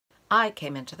I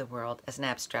came into the world as an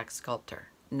abstract sculptor,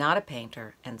 not a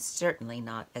painter, and certainly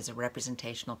not as a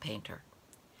representational painter.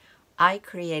 I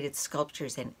created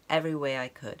sculptures in every way I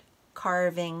could: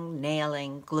 carving,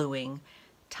 nailing, gluing,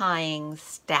 tying,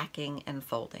 stacking, and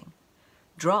folding.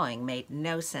 Drawing made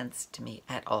no sense to me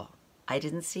at all. I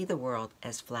didn't see the world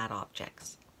as flat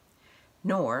objects.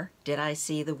 Nor did I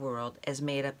see the world as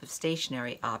made up of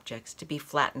stationary objects to be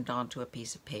flattened onto a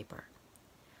piece of paper.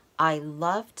 I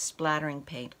loved splattering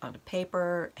paint onto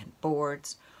paper and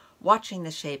boards, watching the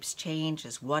shapes change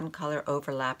as one color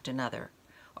overlapped another,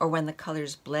 or when the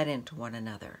colors bled into one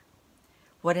another.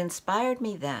 What inspired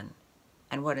me then,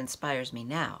 and what inspires me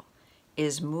now,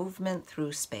 is movement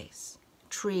through space: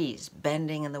 trees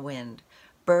bending in the wind,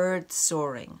 birds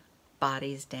soaring,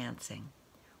 bodies dancing,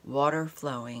 water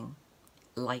flowing,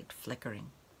 light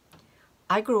flickering.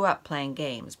 I grew up playing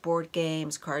games: board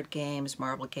games, card games,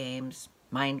 marble games,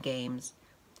 mind games.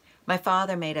 My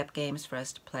father made up games for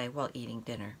us to play while eating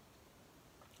dinner.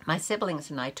 My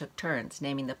siblings and I took turns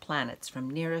naming the planets from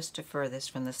nearest to furthest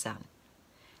from the sun.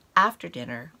 After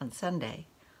dinner on Sunday,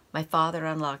 my father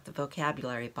unlocked the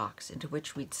vocabulary box into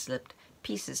which we'd slipped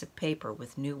pieces of paper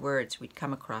with new words we'd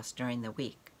come across during the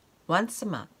week. Once a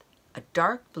month, a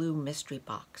dark blue mystery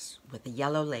box with a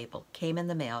yellow label came in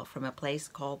the mail from a place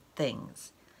called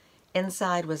Things.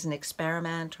 Inside was an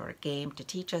experiment or a game to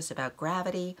teach us about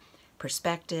gravity,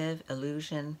 perspective,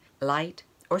 illusion, light,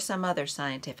 or some other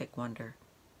scientific wonder.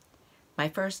 My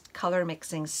first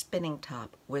color-mixing spinning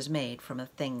top was made from a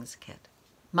Things kit.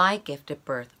 My gift at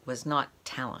birth was not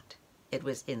talent. It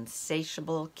was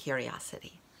insatiable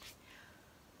curiosity.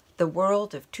 The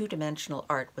world of two-dimensional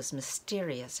art was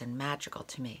mysterious and magical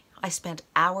to me. I spent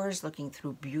hours looking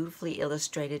through beautifully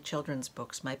illustrated children's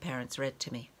books my parents read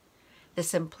to me. The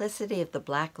simplicity of the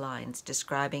black lines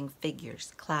describing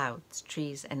figures, clouds,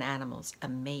 trees, and animals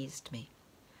amazed me.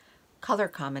 Color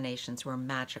combinations were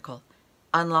magical,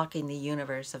 unlocking the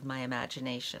universe of my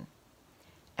imagination.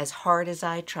 As hard as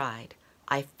I tried,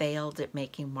 I failed at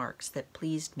making marks that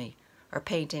pleased me or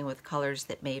painting with colors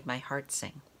that made my heart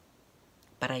sing.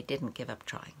 But I didn't give up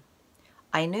trying.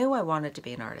 I knew I wanted to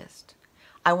be an artist.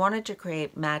 I wanted to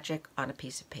create magic on a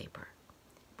piece of paper.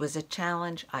 It was a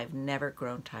challenge I've never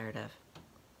grown tired of.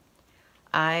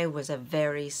 I was a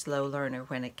very slow learner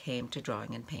when it came to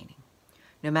drawing and painting.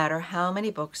 No matter how many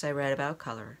books I read about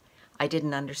color, I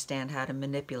didn't understand how to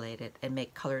manipulate it and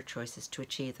make color choices to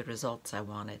achieve the results I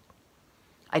wanted.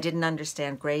 I didn't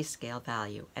understand grayscale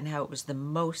value and how it was the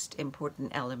most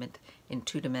important element in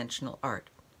two-dimensional art.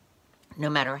 No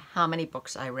matter how many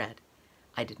books I read,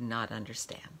 I did not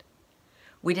understand.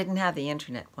 We didn't have the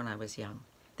internet when I was young.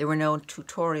 There were no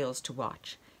tutorials to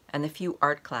watch, and the few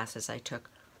art classes I took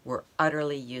were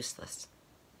utterly useless.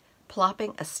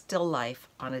 Plopping a still life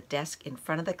on a desk in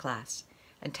front of the class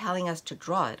and telling us to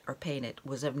draw it or paint it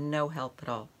was of no help at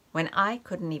all. When I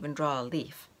couldn't even draw a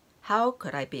leaf, how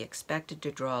could I be expected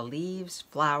to draw leaves,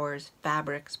 flowers,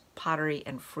 fabrics, pottery,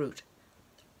 and fruit,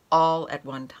 all at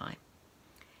one time?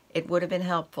 It would have been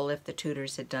helpful if the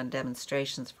tutors had done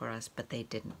demonstrations for us, but they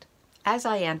didn't. As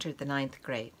I entered the 9th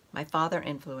grade, my father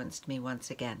influenced me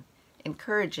once again,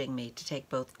 encouraging me to take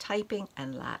both typing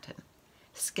and Latin,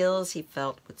 skills he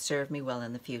felt would serve me well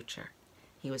in the future.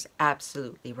 He was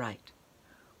absolutely right.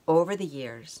 Over the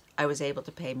years, I was able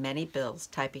to pay many bills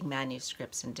typing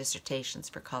manuscripts and dissertations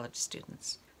for college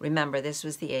students. Remember, this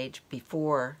was the age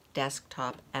before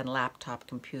desktop and laptop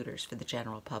computers for the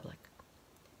general public.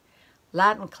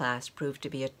 Latin class proved to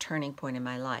be a turning point in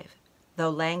my life,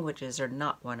 though languages are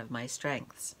not one of my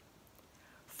strengths.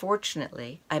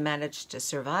 Fortunately, I managed to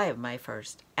survive my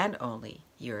first and only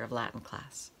year of Latin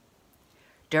class.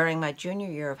 During my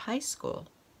junior year of high school,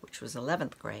 which was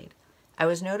 11th grade, I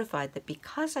was notified that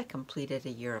because I completed a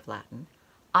year of Latin,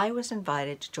 I was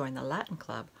invited to join the Latin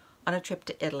Club on a trip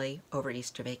to Italy over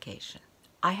Easter vacation.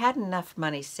 I had enough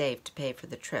money saved to pay for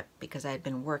the trip because I had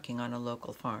been working on a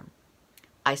local farm.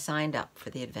 I signed up for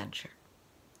the adventure.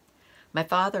 My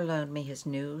father loaned me his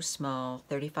new, small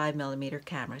 35mm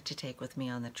camera to take with me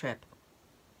on the trip.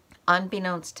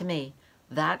 Unbeknownst to me,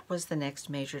 that was the next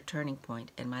major turning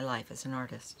point in my life as an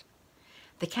artist.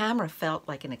 The camera felt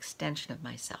like an extension of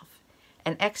myself,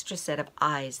 an extra set of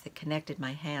eyes that connected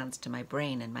my hands to my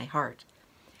brain and my heart.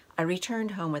 I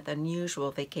returned home with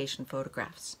unusual vacation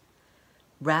photographs.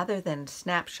 Rather than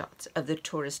snapshots of the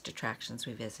tourist attractions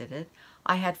we visited,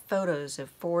 I had photos of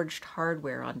forged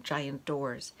hardware on giant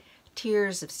doors,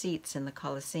 tiers of seats in the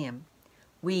Colosseum,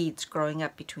 weeds growing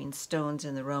up between stones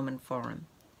in the Roman Forum,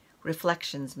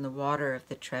 reflections in the water of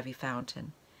the Trevi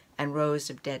Fountain, and rows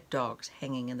of dead dogs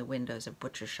hanging in the windows of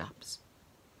butcher shops.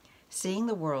 Seeing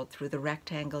the world through the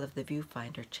rectangle of the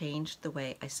viewfinder changed the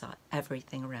way I saw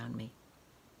everything around me.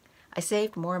 I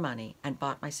saved more money and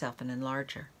bought myself an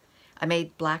enlarger. I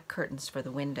made black curtains for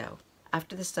the window.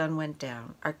 After the sun went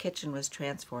down, our kitchen was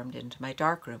transformed into my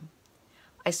darkroom.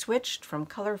 I switched from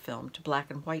color film to black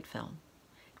and white film.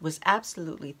 It was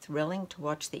absolutely thrilling to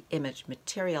watch the image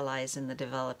materialize in the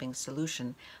developing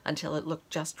solution until it looked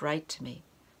just right to me,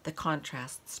 the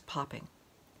contrasts popping.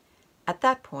 At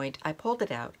that point, I pulled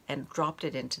it out and dropped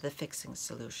it into the fixing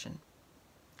solution.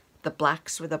 The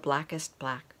blacks were the blackest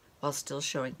black, while still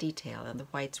showing detail, and the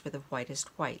whites were the whitest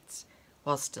whites,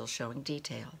 while still showing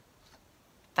detail.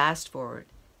 Fast forward,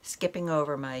 skipping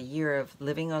over my year of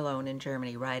living alone in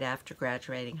Germany right after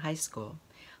graduating high school,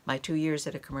 my 2 years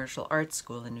at a commercial arts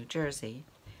school in New Jersey,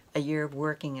 a year of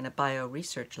working in a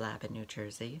bio-research lab in New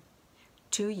Jersey,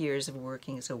 2 years of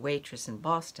working as a waitress in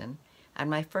Boston, and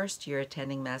my first year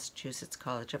attending Massachusetts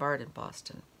College of Art in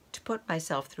Boston. To put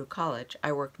myself through college,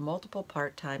 I worked multiple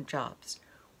part-time jobs.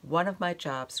 One of my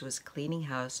jobs was cleaning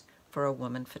house for a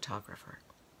woman photographer.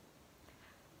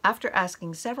 After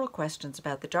asking several questions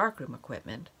about the darkroom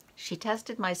equipment, she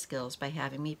tested my skills by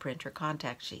having me print her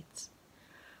contact sheets.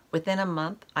 Within a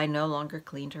month, I no longer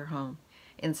cleaned her home.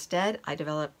 Instead, I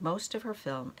developed most of her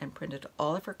film and printed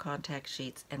all of her contact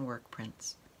sheets and work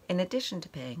prints. In addition to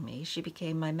paying me, she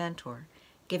became my mentor,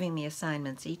 giving me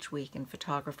assignments each week and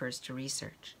photographers to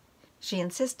research. She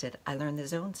insisted I learn the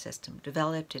zone system,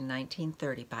 developed in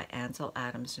 1930 by Ansel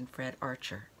Adams and Fred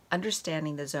Archer.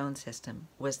 Understanding the zone system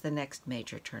was the next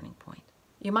major turning point.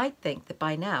 You might think that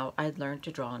by now I'd learned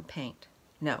to draw and paint.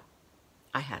 No,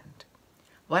 I hadn't.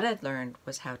 What I'd learned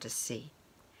was how to see.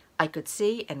 I could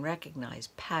see and recognize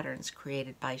patterns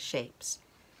created by shapes,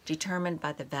 determined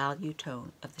by the value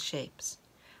tone of the shapes.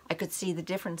 I could see the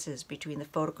differences between the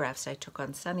photographs I took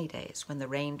on sunny days when the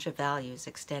range of values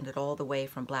extended all the way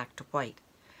from black to white,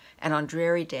 and on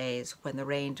dreary days when the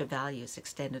range of values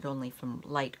extended only from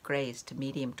light grays to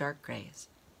medium dark grays.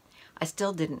 I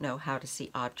still didn't know how to see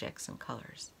objects and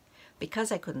colors.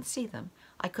 Because I couldn't see them,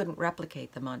 I couldn't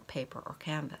replicate them on paper or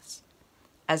canvas.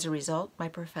 As a result, my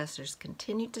professors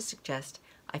continued to suggest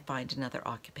I find another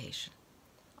occupation,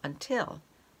 until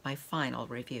my final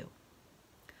review.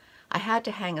 I had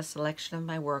to hang a selection of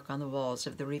my work on the walls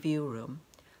of the review room.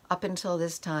 Up until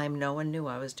this time, no one knew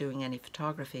I was doing any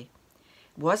photography.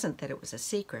 It wasn't that it was a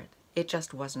secret, it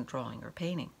just wasn't drawing or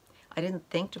painting. I didn't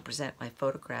think to present my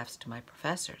photographs to my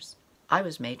professors. I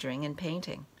was majoring in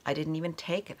painting. I didn't even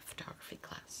take a photography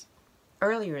class.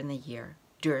 Earlier in the year,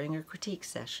 during a critique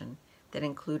session that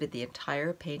included the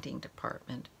entire painting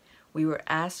department, we were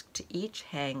asked to each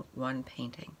hang one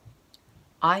painting.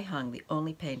 I hung the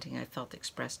only painting I felt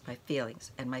expressed my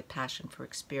feelings and my passion for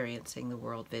experiencing the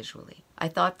world visually. I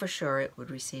thought for sure it would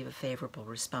receive a favorable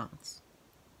response.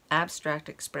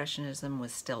 Abstract expressionism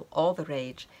was still all the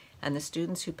rage, and the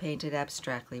students who painted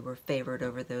abstractly were favored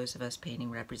over those of us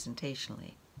painting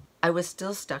representationally. I was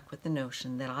still stuck with the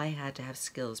notion that I had to have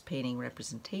skills painting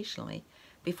representationally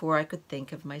before I could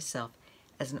think of myself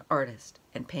as an artist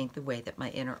and paint the way that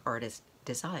my inner artist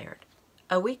desired.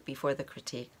 A week before the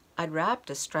critique, I'd wrapped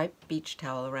a striped beach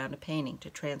towel around a painting to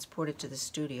transport it to the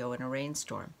studio in a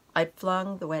rainstorm. I'd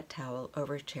flung the wet towel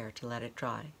over a chair to let it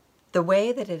dry. The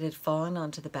way that it had fallen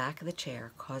onto the back of the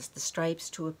chair caused the stripes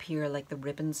to appear like the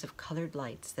ribbons of colored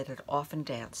lights that had often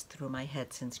danced through my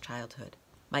head since childhood.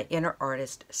 My inner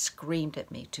artist screamed at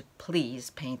me to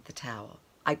please paint the towel.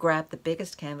 I grabbed the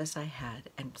biggest canvas I had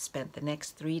and spent the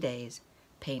next 3 days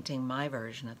painting my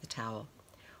version of the towel.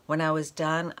 When I was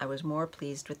done, I was more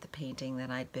pleased with the painting than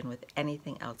I'd been with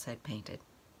anything else I'd painted.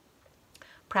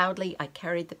 Proudly, I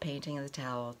carried the painting of the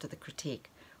towel to the critique,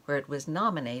 where it was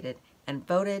nominated and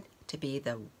voted to be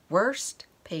the worst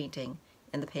painting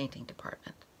in the painting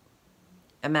department.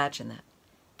 Imagine that.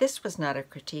 This was not a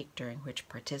critique during which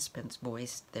participants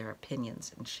voiced their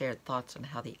opinions and shared thoughts on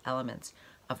how the elements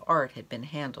of art had been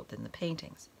handled in the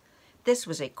paintings. This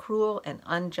was a cruel and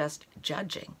unjust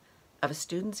judging of a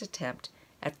student's attempt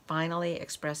at finally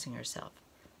expressing herself,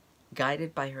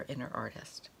 guided by her inner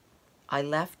artist. I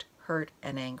left hurt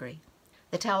and angry.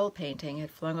 The towel painting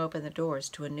had flung open the doors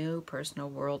to a new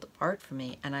personal world of art for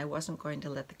me, and I wasn't going to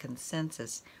let the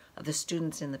consensus of the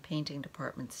students in the painting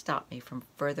department stop me from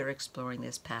further exploring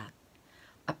this path,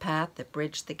 a path that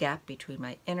bridged the gap between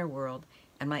my inner world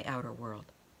and my outer world.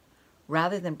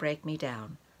 Rather than break me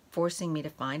down, forcing me to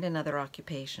find another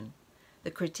occupation, the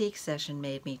critique session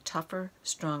made me tougher,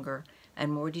 stronger,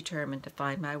 and more determined to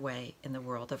find my way in the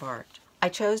world of art. I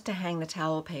chose to hang the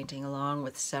towel painting along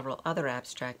with several other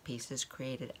abstract pieces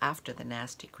created after the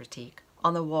nasty critique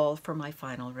on the wall for my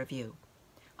final review.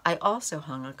 I also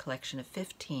hung a collection of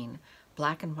 15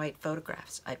 black and white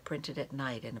photographs I printed at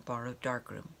night in a borrowed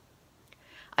darkroom.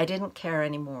 I didn't care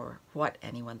anymore what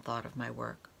anyone thought of my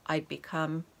work. I'd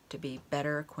become to be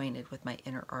better acquainted with my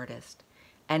inner artist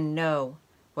and know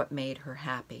what made her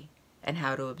happy and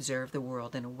how to observe the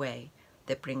world in a way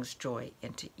that brings joy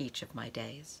into each of my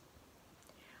days.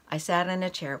 I sat in a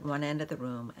chair at one end of the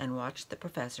room and watched the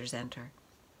professors enter.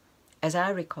 As I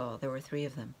recall, there were 3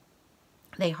 of them.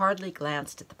 They hardly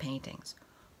glanced at the paintings,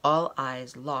 all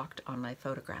eyes locked on my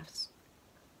photographs.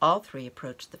 All 3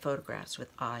 approached the photographs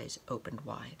with eyes opened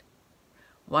wide.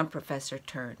 One professor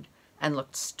turned and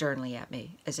looked sternly at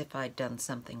me as if I'd done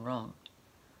something wrong.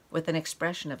 With an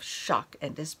expression of shock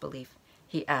and disbelief,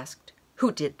 he asked,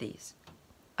 "Who did these?"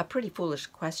 A pretty foolish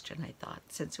question, I thought,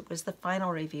 since it was the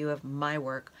final review of my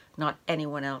work, not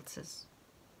anyone else's.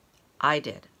 "I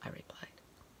did," I replied.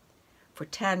 For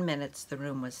 10 minutes the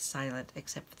room was silent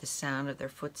except for the sound of their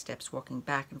footsteps walking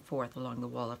back and forth along the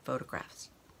wall of photographs.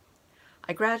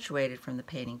 I graduated from the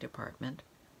painting department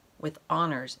with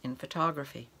honors in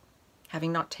photography,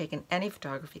 having not taken any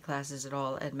photography classes at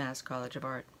all at Mass College of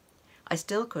Art. I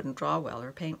still couldn't draw well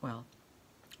or paint well,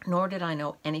 nor did I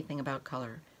know anything about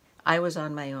color. I was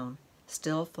on my own,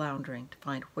 still floundering to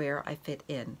find where I fit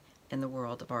in the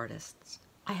world of artists.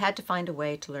 I had to find a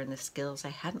way to learn the skills I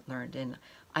hadn't learned in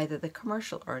either the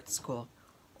commercial arts school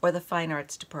or the fine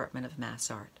arts department of Mass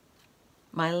Art.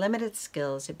 My limited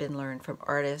skills had been learned from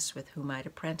artists with whom I'd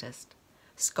apprenticed: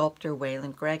 sculptor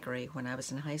Wayland Gregory when I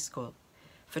was in high school,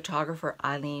 photographer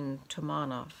Eileen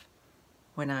Tomanoff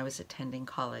when I was attending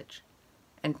college,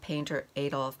 and painter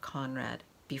Adolf Conrad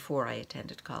before I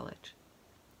attended college.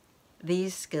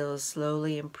 These skills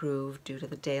slowly improved due to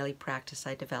the daily practice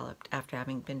I developed after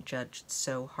having been judged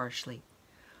so harshly.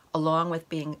 Along with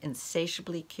being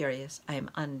insatiably curious, I am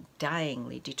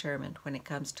undyingly determined when it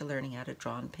comes to learning how to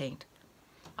draw and paint.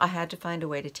 I had to find a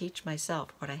way to teach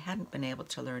myself what I hadn't been able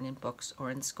to learn in books or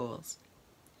in schools.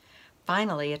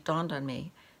 Finally, it dawned on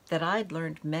me that I'd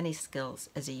learned many skills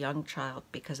as a young child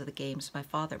because of the games my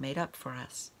father made up for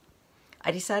us.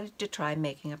 I decided to try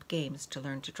making up games to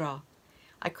learn to draw.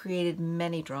 I created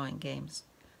many drawing games.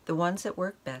 The ones that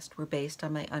worked best were based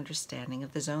on my understanding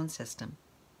of the zone system.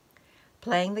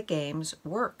 Playing the games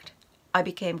worked. I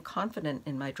became confident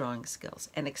in my drawing skills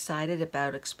and excited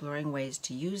about exploring ways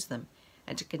to use them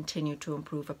and to continue to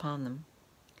improve upon them.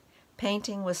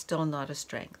 Painting was still not a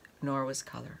strength, nor was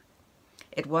color.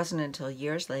 It wasn't until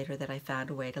years later that I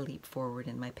found a way to leap forward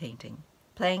in my painting.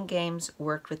 Playing games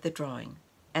worked with the drawing,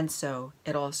 and so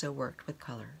it also worked with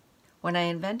color. When I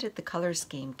invented the color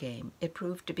scheme game, it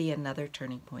proved to be another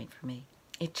turning point for me.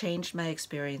 It changed my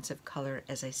experience of color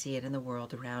as I see it in the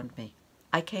world around me.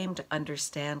 I came to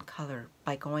understand color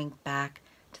by going back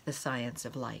to the science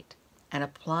of light and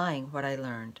applying what I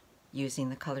learned using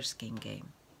the color scheme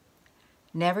game.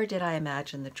 Never did I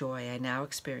imagine the joy I now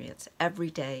experience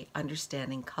every day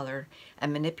understanding color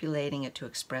and manipulating it to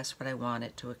express what I want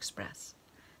it to express.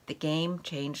 The game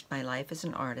changed my life as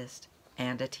an artist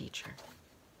and a teacher.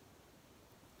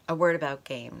 A word about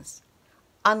games.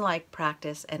 Unlike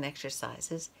practice and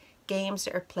exercises, games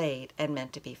are played and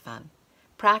meant to be fun.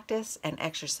 Practice and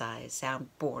exercise sound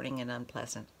boring and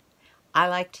unpleasant. I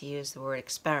like to use the word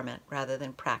experiment rather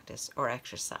than practice or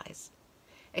exercise.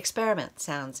 Experiment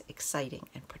sounds exciting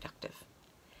and productive.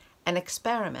 An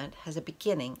experiment has a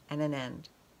beginning and an end.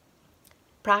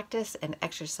 Practice and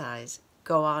exercise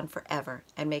go on forever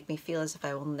and make me feel as if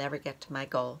I will never get to my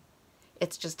goal.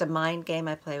 It's just a mind game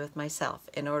I play with myself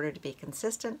in order to be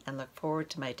consistent and look forward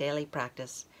to my daily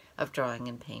practice of drawing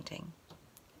and painting.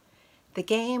 The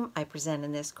game I present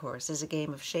in this course is a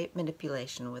game of shape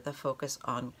manipulation with a focus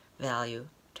on value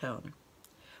tone.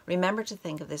 Remember to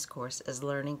think of this course as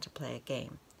learning to play a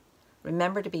game.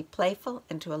 Remember to be playful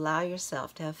and to allow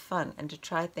yourself to have fun and to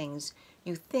try things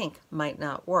you think might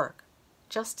not work,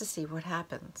 just to see what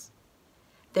happens.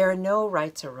 There are no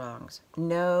rights or wrongs,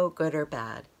 no good or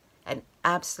bad, and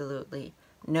absolutely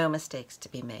no mistakes to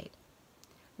be made.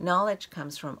 Knowledge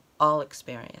comes from all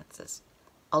experiences.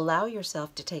 Allow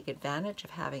yourself to take advantage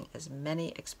of having as many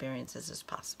experiences as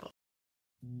possible.